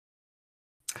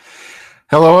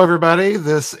Hello, everybody.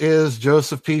 This is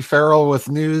Joseph P. Farrell with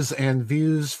news and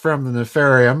views from the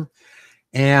Nefarium.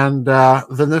 And the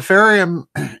Nefarium,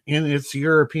 in its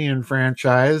European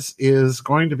franchise, is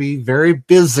going to be very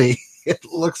busy. It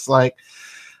looks like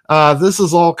this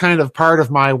is all kind of part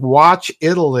of my Watch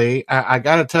Italy. I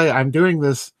got to tell you, I'm doing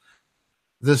this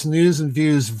news and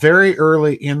views very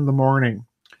early in the morning,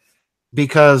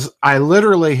 because I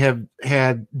literally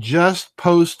had just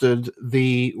posted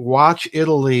the Watch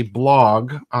Italy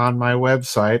blog on my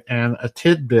website and a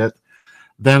tidbit.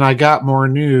 Then I got more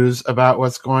news about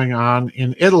what's going on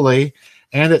in Italy,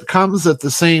 and it comes at the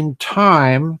same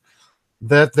time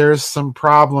that there's some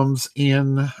problems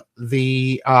in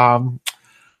the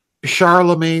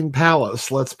Charlemagne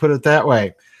Palace. Let's put it that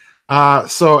way.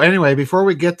 So anyway, before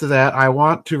we get to that, I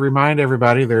want to remind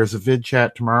everybody there's a vid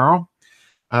chat tomorrow.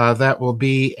 That will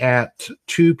be at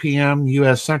 2 p.m.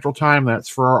 U.S. Central Time. That's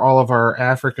for all of our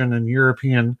African and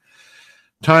European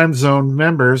time zone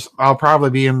members. I'll probably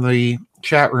be in the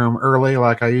chat room early,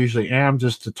 like I usually am,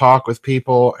 just to talk with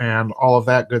people and all of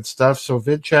that good stuff. So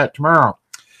vid chat tomorrow.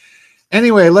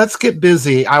 Anyway, let's get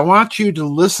busy. I want you to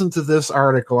listen to this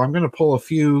article. I'm going to pull a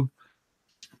few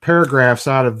paragraphs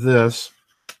out of this.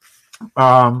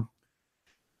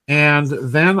 And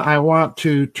then I want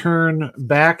to turn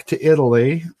back to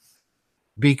Italy,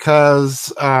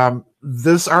 because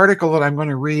this article that I'm going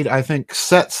to read, I think,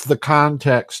 sets the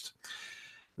context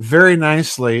very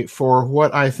nicely for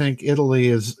what I think Italy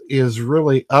is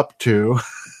really up to.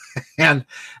 And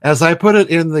as I put it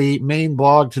in the main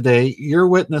blog today, you're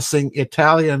witnessing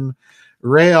Italian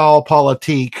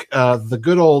realpolitik, the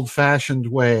good old-fashioned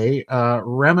way,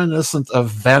 reminiscent of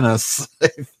Venice,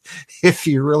 if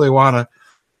you really want to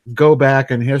go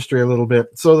back in history a little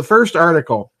bit. So the first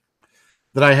article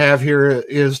that I have here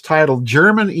is titled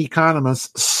 "German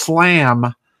Economists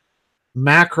Slam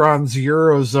Macron's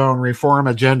Eurozone Reform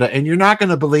Agenda." And you're not going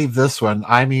to believe this one.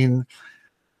 I mean,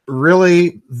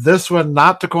 really, this one,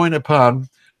 not to coin a pun,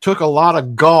 took a lot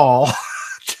of gall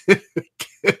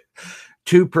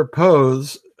to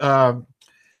propose.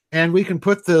 And we can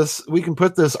put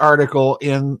this article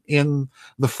in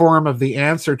the form of the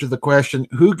answer to the question,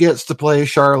 who gets to play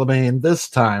Charlemagne this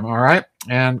time? All right.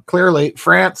 And clearly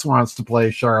France wants to play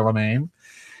Charlemagne,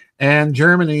 and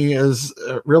Germany is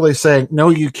really saying, no,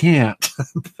 you can't.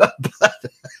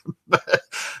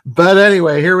 but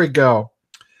anyway, here we go.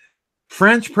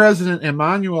 French President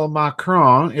Emmanuel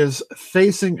Macron is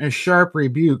facing a sharp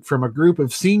rebuke from a group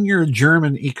of senior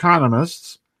German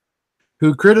economists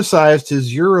who criticized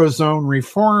his Eurozone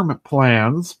reform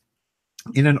plans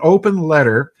in an open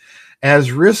letter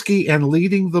as risky and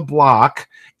leading the bloc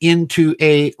into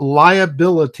a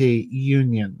liability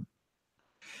union.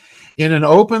 In an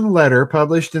open letter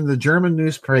published in the German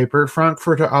newspaper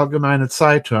Frankfurter Allgemeine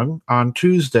Zeitung on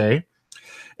Tuesday,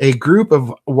 a group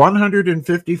of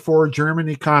 154 German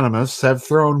economists have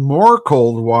thrown more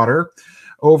cold water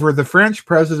over the French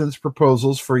president's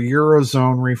proposals for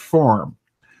Eurozone reform,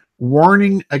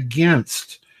 warning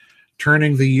against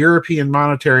turning the European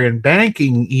Monetary and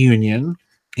Banking Union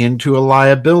into a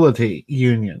liability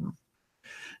union.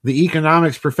 The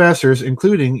economics professors,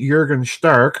 including Jürgen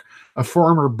Stark, a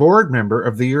former board member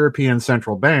of the European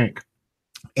Central Bank,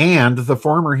 and the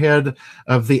former head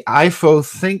of the IFO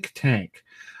think tank,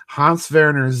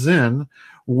 Hans-Werner Zinn,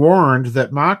 warned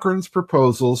that Macron's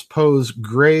proposals pose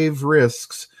grave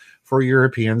risks for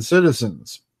European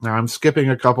citizens. Now, I'm skipping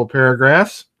a couple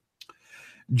paragraphs.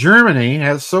 Germany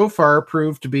has so far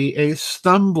proved to be a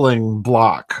stumbling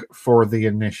block for the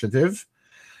initiative,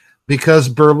 because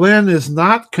Berlin is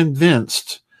not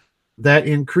convinced that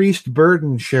increased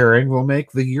burden sharing will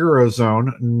make the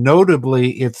Eurozone,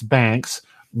 notably its banks,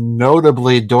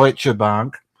 notably Deutsche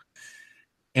Bank,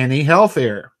 any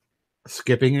healthier.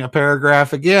 Skipping a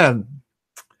paragraph again.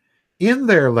 In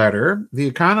their letter, the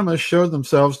economists showed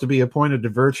themselves to be appointed to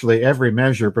virtually every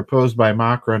measure proposed by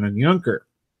Macron and Juncker.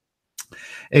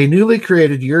 A newly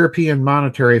created European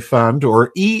Monetary Fund,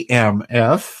 or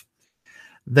EMF,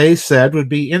 they said would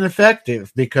be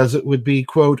ineffective because it would be,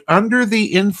 quote, under the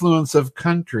influence of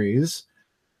countries,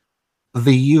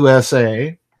 the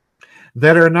USA,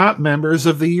 that are not members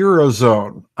of the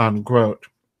Eurozone, unquote.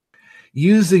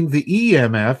 Using the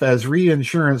EMF as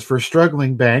reinsurance for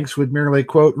struggling banks would merely,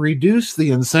 quote, reduce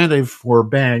the incentive for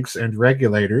banks and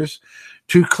regulators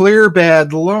to clear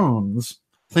bad loans,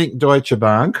 think Deutsche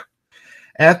Bank,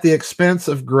 at the expense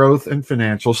of growth and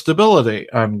financial stability,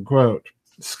 unquote.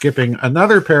 Skipping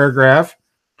another paragraph,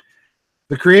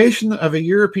 the creation of a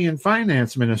European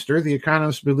finance minister, the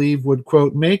economists believe, would,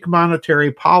 quote, make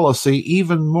monetary policy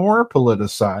even more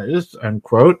politicized,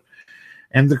 unquote,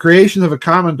 And the creation of a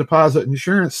common deposit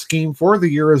insurance scheme for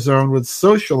the Eurozone would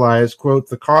socialize, quote,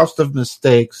 the cost of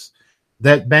mistakes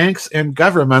that banks and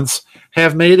governments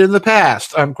have made in the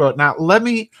past, unquote. Now,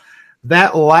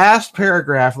 that last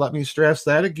paragraph, let me stress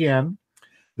that again.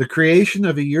 The creation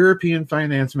of a European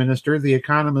finance minister, the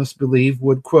economists believe,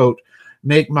 would, quote,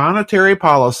 make monetary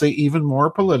policy even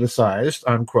more politicized,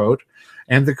 unquote.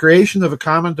 And the creation of a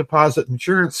common deposit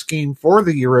insurance scheme for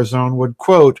the Eurozone would,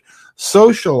 quote,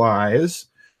 socialize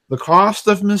the cost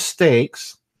of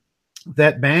mistakes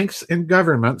that banks and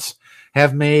governments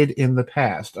have made in the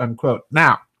past, unquote.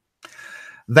 Now,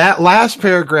 that last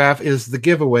paragraph is the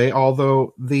giveaway,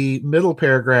 although the middle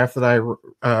paragraph that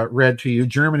I read to you,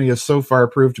 Germany has so far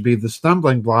proved to be the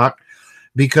stumbling block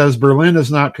because Berlin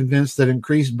is not convinced that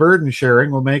increased burden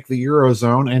sharing will make the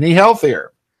Eurozone any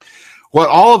healthier. What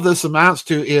all of this amounts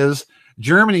to is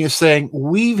Germany is saying,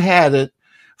 we've had it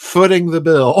footing the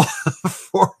bill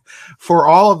for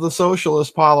all of the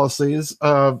socialist policies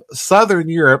of Southern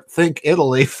Europe. Think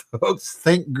Italy, folks,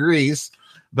 think Greece,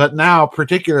 but now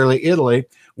particularly Italy.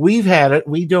 We've had it.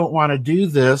 We don't want to do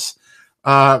this.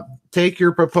 Take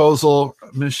your proposal,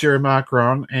 Monsieur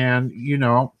Macron, and,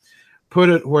 put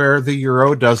it where the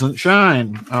euro doesn't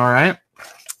shine. All right.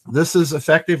 This is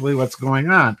effectively what's going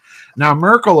on. Now,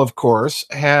 Merkel, of course,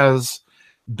 has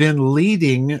been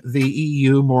leading the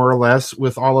EU more or less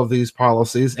with all of these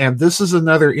policies. And this is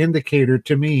another indicator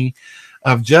to me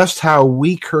of just how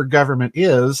weak her government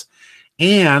is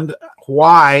and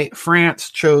why France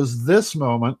chose this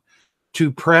moment to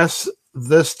press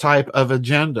this type of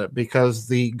agenda, because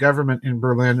the government in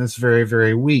Berlin is very,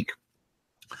 very weak.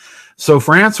 So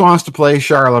France wants to play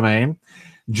Charlemagne.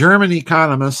 German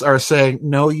economists are saying,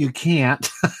 no, you can't.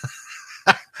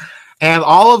 And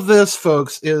all of this,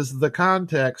 folks, is the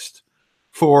context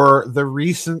for the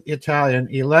recent Italian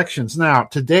elections. Now,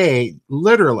 today,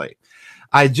 literally,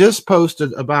 I just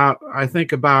posted about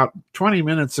 20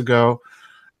 minutes ago,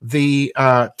 the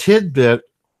tidbit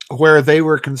where they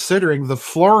were considering the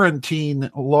Florentine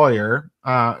lawyer,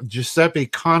 Giuseppe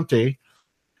Conte,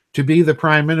 to be the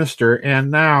prime minister.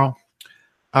 And now,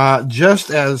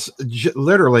 just as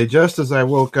I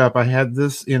woke up, I had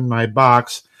this in my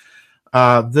box.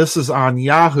 This is on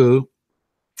Yahoo.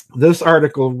 This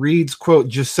article reads, quote,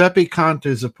 Giuseppe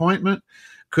Conte's appointment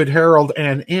could herald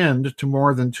an end to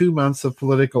more than 2 months of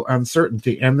political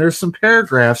uncertainty. And there's some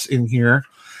paragraphs in here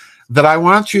that I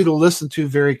want you to listen to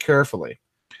very carefully.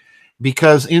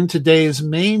 Because in today's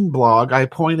main blog, I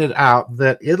pointed out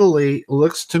that Italy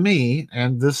looks to me,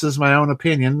 and this is my own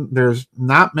opinion, there's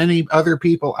not many other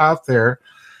people out there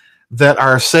that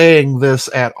are saying this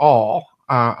at all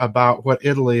about what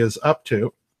Italy is up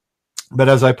to. But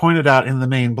as I pointed out in the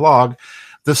main blog,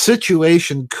 the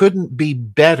situation couldn't be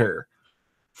better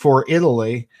for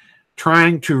Italy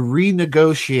trying to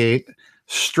renegotiate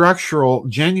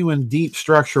genuine deep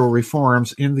structural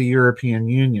reforms in the European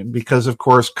Union, because of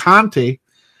course Conte,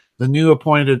 the new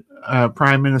appointed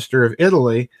prime minister of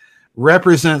Italy,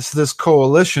 represents this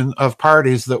coalition of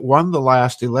parties that won the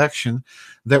last election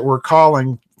that were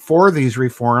calling for these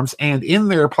reforms, and in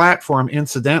their platform,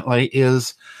 incidentally,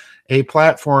 is a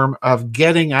platform of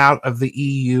getting out of the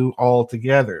EU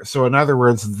altogether. So in other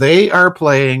words, they are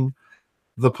playing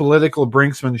the political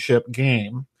brinksmanship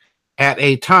game at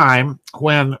a time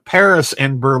when Paris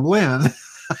and Berlin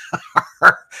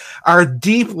are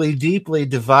deeply, deeply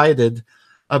divided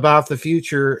about the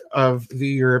future of the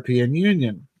European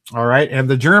Union. All right. And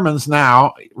the Germans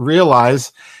now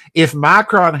realize if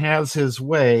Macron has his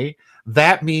way,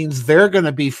 that means they're going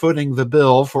to be footing the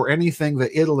bill for anything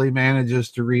that Italy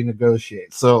manages to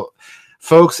renegotiate. So,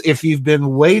 folks, if you've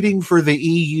been waiting for the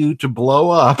EU to blow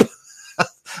up,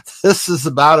 this is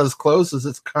about as close as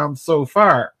it's come so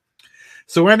far.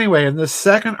 So anyway, in this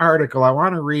second article, I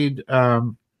want to read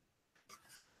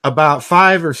about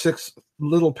 5 or 6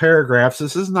 little paragraphs.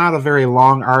 This is not a very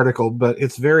long article, but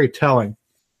it's very telling.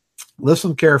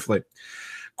 Listen carefully.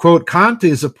 Quote,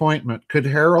 Conte's appointment could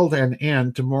herald an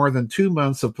end to more than 2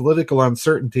 months of political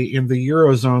uncertainty in the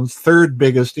Eurozone's third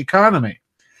biggest economy.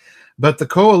 But the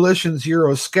coalition's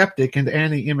Eurosceptic and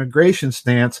anti-immigration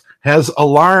stance has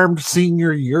alarmed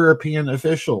senior European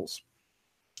officials.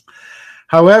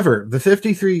 However, the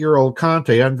 53-year-old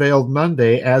Conte, unveiled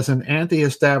Monday as an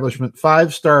anti-establishment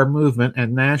five-star movement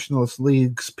and Nationalist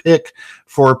League's pick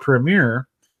for premier,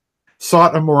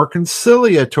 sought a more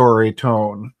conciliatory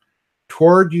tone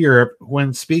toward Europe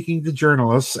when speaking to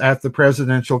journalists at the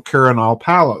presidential Quirinal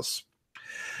Palace.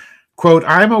 Quote,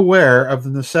 I'm aware of the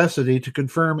necessity to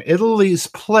confirm Italy's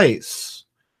place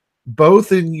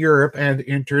both in Europe and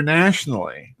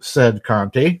internationally, said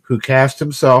Conte, who cast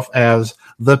himself as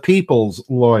the people's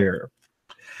lawyer.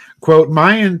 Quote,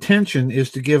 my intention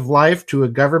is to give life to a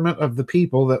government of the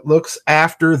people that looks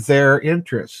after their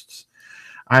interests.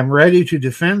 I'm ready to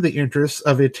defend the interests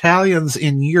of Italians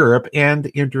in Europe and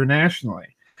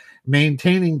internationally,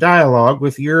 maintaining dialogue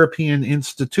with European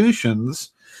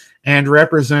institutions and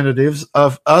representatives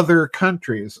of other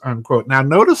countries, unquote. Now,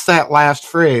 notice that last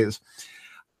phrase,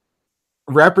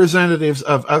 representatives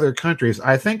of other countries.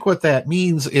 I think what that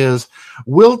means is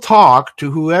we'll talk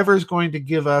to whoever's going to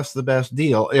give us the best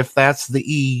deal. If that's the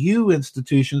EU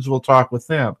institutions, we'll talk with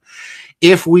them.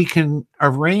 If we can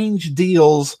arrange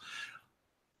deals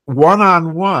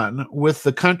one-on-one with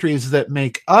the countries that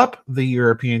make up the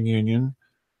European Union,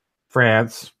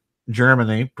 France,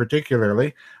 Germany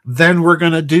particularly, then we're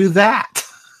going to do that.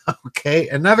 Okay?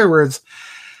 In other words,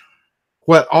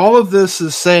 what all of this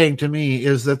is saying to me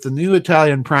is that the new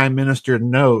Italian prime minister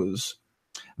knows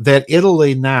that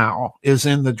Italy now is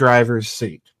in the driver's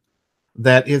seat,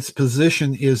 that its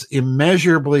position is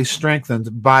immeasurably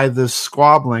strengthened by this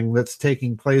squabbling that's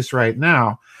taking place right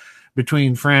now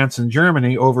between France and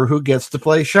Germany over who gets to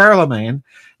play Charlemagne.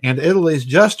 And Italy's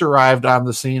just arrived on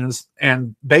the scene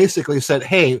and basically said,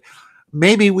 hey,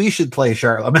 maybe we should play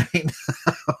Charlemagne.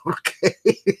 Okay.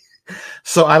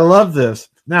 So I love this.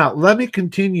 Now, let me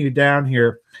continue down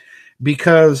here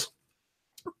because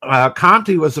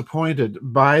Conte was appointed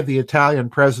by the Italian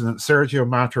president, Sergio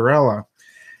Mattarella.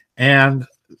 And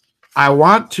I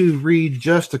want to read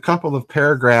just a couple of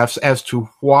paragraphs as to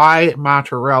why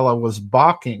Mattarella was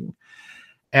balking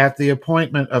at the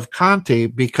appointment of Conte,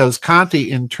 because Conte,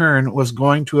 in turn, was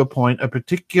going to appoint a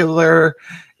particular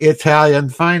Italian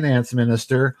finance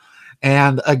minister.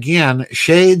 And again,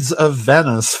 shades of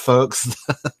Venice, folks.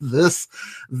 This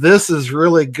is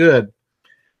really good.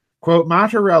 Quote,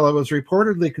 Mattarella was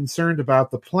reportedly concerned about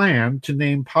the plan to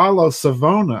name Paolo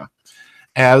Savona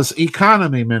as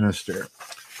economy minister.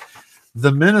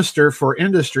 The minister for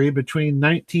industry between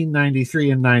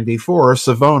 1993 and 94,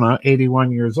 Savona,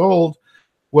 81 years old,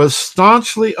 was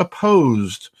staunchly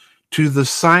opposed to the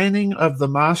signing of the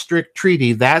Maastricht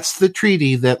Treaty. That's the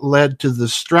treaty that led to the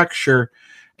structure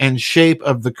and shape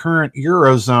of the current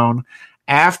Eurozone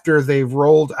after they've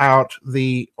rolled out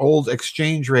the old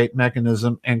exchange rate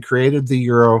mechanism and created the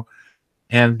euro.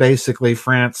 And basically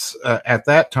France, at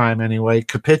that time anyway,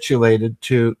 capitulated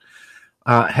to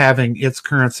having its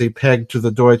currency pegged to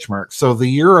the Deutschmark. So the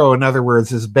euro, in other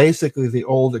words, is basically the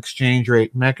old exchange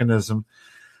rate mechanism.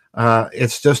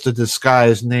 It's just a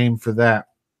disguised name for that.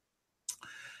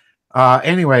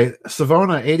 Anyway,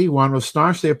 Savona, 81, was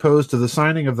staunchly opposed to the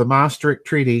signing of the Maastricht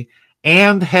Treaty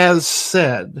and has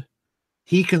said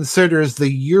he considers the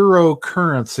euro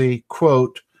currency,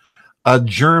 quote, a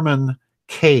German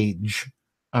cage,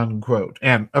 unquote.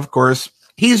 And, of course,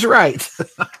 he's right.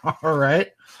 All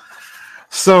right.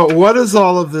 So what does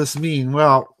all of this mean?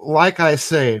 Well, like I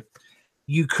say,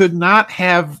 you could not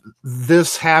have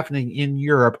this happening in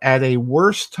Europe at a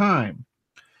worse time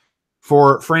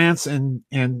for France and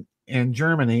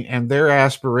Germany and their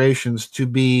aspirations to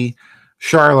be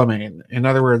Charlemagne. In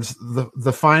other words,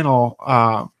 the final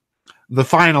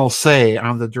say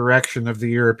on the direction of the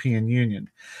European Union.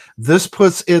 This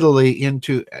puts Italy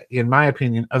into, in my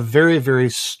opinion, a very, very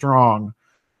strong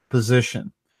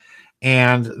position,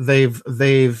 and they've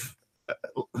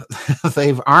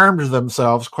armed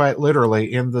themselves quite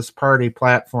literally in this party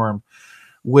platform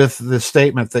with the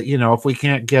statement that, you know, if we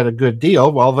can't get a good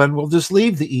deal, well, then we'll just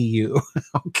leave the EU.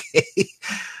 Okay.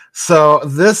 So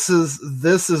this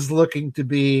is looking to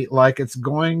be like it's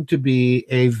going to be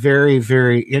a very,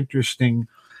 very interesting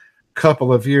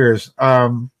couple of years.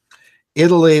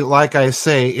 Italy, like I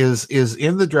say, is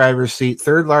in the driver's seat,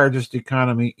 third largest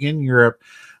economy in Europe.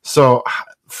 So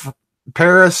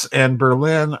Paris and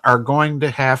Berlin are going to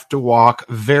have to walk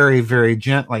very, very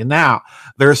gently. Now,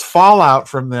 there's fallout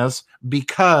from this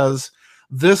because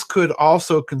this could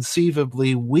also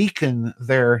conceivably weaken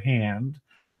their hand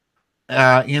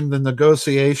in the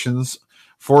negotiations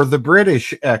for the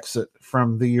British exit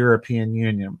from the European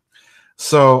Union.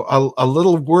 So a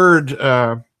little word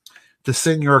to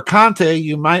Signor Conte,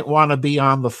 you might want to be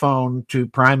on the phone to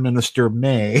Prime Minister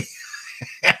May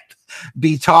and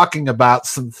be talking about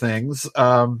some things.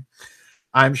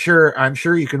 I'm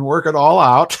sure you can work it all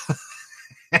out,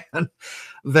 and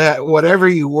that whatever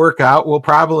you work out will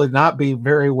probably not be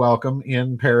very welcome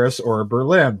in Paris or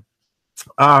Berlin.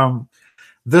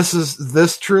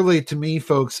 This truly, to me,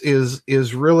 folks,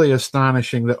 is really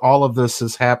astonishing that all of this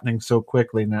is happening so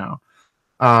quickly now.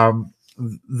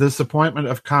 This appointment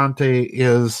of Conte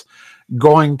is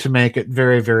going to make it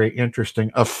very, very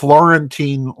interesting. A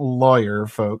Florentine lawyer,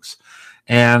 folks.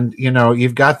 And, you know,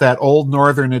 you've got that old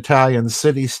Northern Italian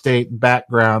city-state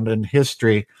background and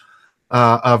history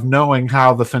of knowing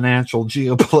how the financial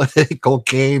geopolitical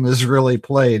game is really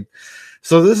played.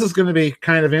 So this is going to be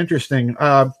kind of interesting.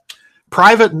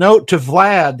 Private note to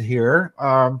Vlad here.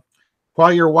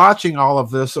 While you're watching all of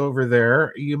this over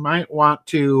there, you might want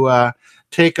to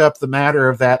take up the matter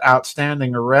of that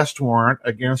outstanding arrest warrant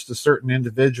against a certain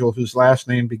individual whose last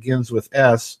name begins with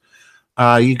S.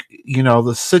 You know,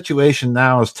 the situation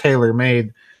now is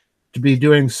tailor-made to be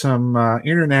doing some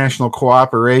international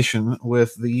cooperation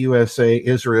with the USA,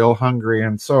 Israel, Hungary,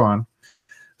 and so on.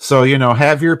 So, you know,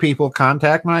 have your people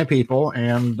contact my people,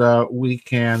 and we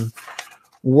can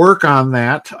work on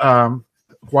that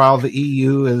while the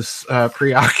EU is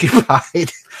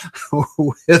preoccupied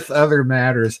with other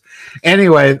matters.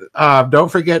 Anyway,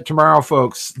 don't forget tomorrow,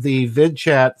 folks, the vid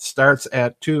chat starts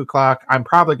at 2 o'clock. I'm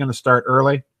probably going to start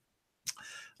early.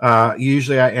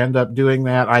 Usually I end up doing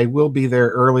that. I will be there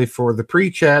early for the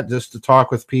pre-chat just to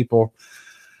talk with people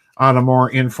on a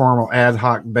more informal ad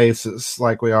hoc basis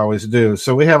like we always do.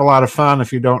 So we have a lot of fun.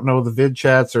 If you don't know the vid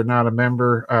chats or not a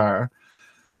member,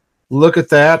 look at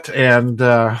that, and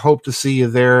hope to see you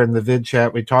there in the vid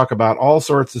chat. We talk about all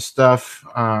sorts of stuff.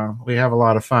 We have a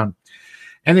lot of fun.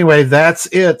 Anyway, that's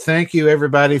it. Thank you,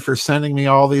 everybody, for sending me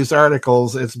all these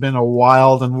articles. It's been a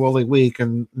wild and woolly week,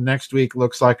 and next week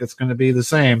looks like it's going to be the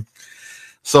same.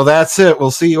 So that's it.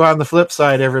 We'll see you on the flip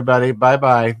side, everybody.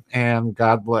 Bye-bye, and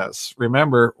God bless.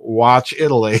 Remember, watch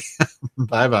Italy.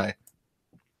 Bye-bye.